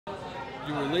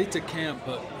You were late to camp,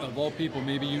 but of all people,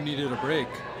 maybe you needed a break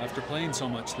after playing so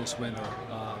much this winter.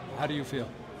 How do you feel?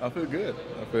 I feel good.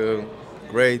 I feel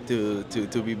great to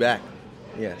be back.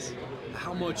 Yes.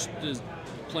 How much does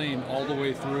playing all the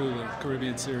way through the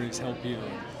Caribbean Series help you?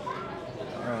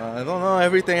 I don't know.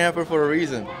 Everything happened for a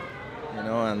reason, and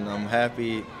I'm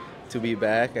happy to be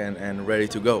back and ready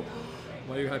to go.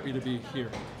 Why are you happy to be here?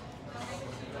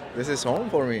 This is home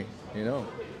for me,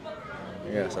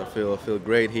 Yes, I feel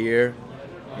great here.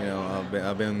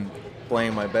 I've been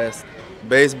playing my best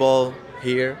baseball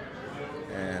here,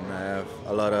 and I have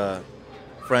a lot of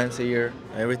friends here.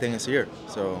 Everything is here,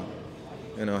 so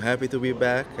happy to be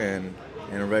back and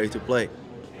ready to play.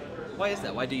 Why is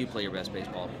that? Why do you play your best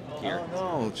baseball here?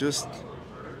 No, just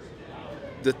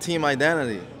the team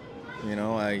identity.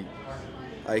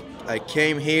 I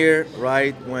came here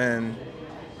right when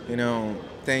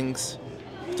things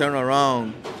turn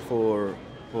around for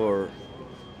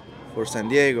San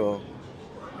Diego,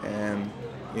 and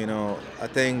I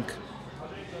think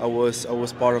I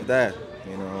was part of that.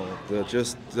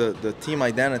 The team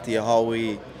identity, how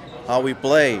we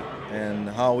play and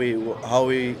how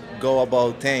we go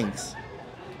about things.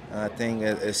 I think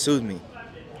it suits me.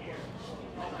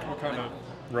 What kind of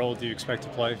role do you expect to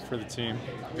play for the team?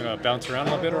 You gonna bounce around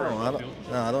a little bit, or? No,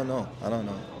 I don't know. I don't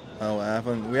know.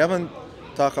 We haven't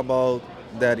talked about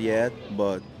that yet,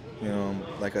 but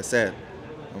like I said,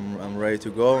 I'm ready to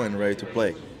go and ready to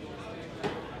play.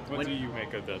 What do you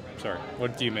make of the? Sorry.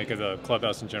 What do you make of the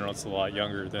clubhouse in general? It's a lot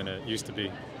younger than it used to be.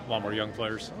 A lot more young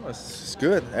players. Oh, it's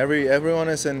good. Everyone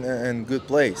is in good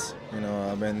place.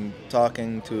 I've been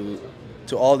talking to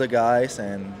all the guys,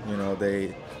 and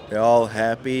they're all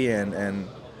happy and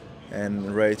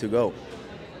ready to go.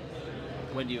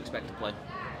 When do you expect to play?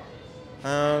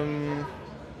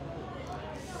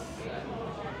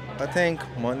 I think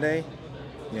Monday.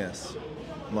 Yes,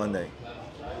 Monday.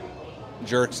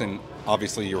 Jurickson,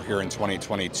 obviously you were here in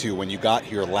 2022. When you got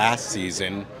here last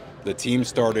season, the team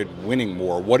started winning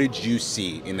more. What did you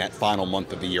see in that final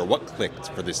month of the year? What clicked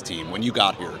for this team when you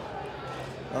got here?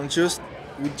 We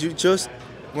just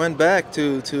went back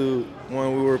to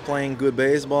when we were playing good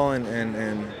baseball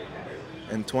in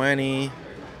 20,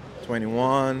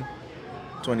 21,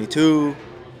 22.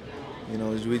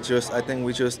 I think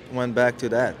we just went back to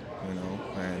that,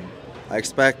 and I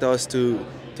expect us to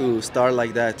start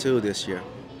like that too this year.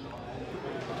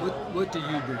 What do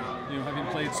you bring? Having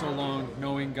played so long,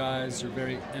 knowing guys, you're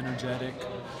very energetic.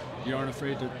 You aren't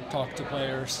afraid to talk to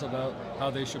players about how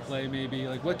they should play, maybe.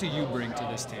 Like, what do you bring to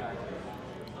this team?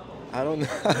 I don't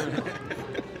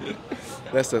know.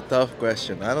 That's a tough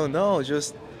question. I don't know.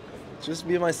 Just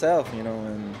be myself,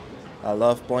 and I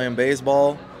love playing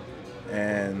baseball,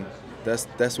 and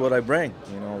that's what I bring.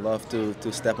 Love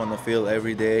to step on the field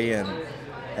every day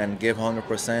and give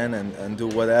 100% and do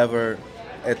whatever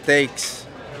it takes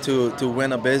to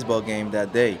win a baseball game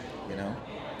that day.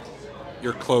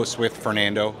 You're close with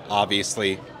Fernando,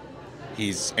 obviously.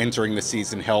 He's entering the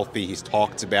season healthy. He's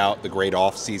talked about the great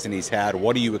offseason he's had.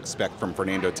 What do you expect from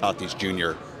Fernando Tatis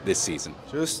Jr. this season?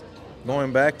 Just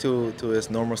going back to his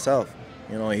normal self.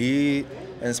 He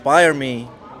inspired me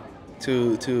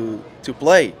to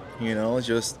play.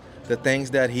 Just the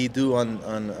things that he do on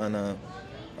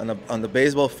the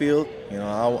baseball field.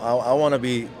 I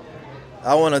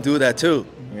want to do that too.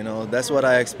 That's what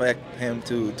I expect him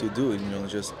to do.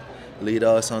 Just lead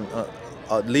us on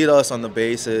the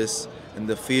bases in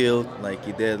the field like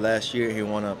he did last year. He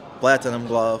won a platinum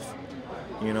glove.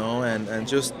 And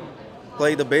just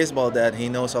play the baseball that he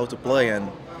knows how to play, and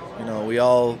we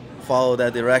all follow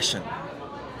that direction.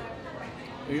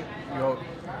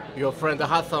 Your friend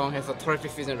Hassan has a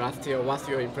terrific season last year. What's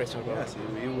your impression about Yes,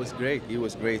 he was great. He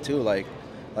was great too. Like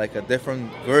a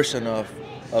different version of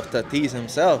Tatis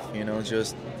himself.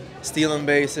 Just stealing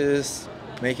bases,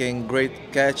 making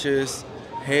great catches,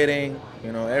 hitting.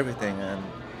 Everything.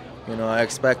 And I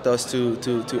expect us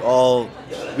to all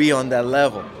be on that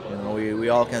level. We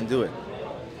all can do it.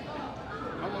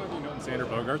 How long have you known Xander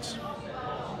Bogaerts?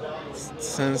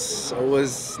 Since I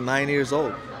was 9 years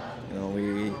old.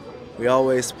 We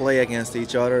always play against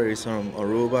each other. He's from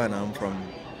Aruba and I'm from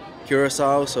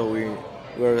Curacao, so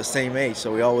we're the same age,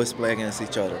 so we always play against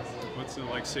each other. What's it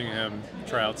like seeing him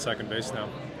try out second base now?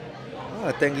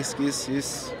 I think he's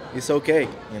okay.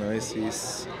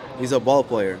 He's a ball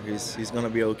player. He's gonna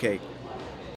be okay.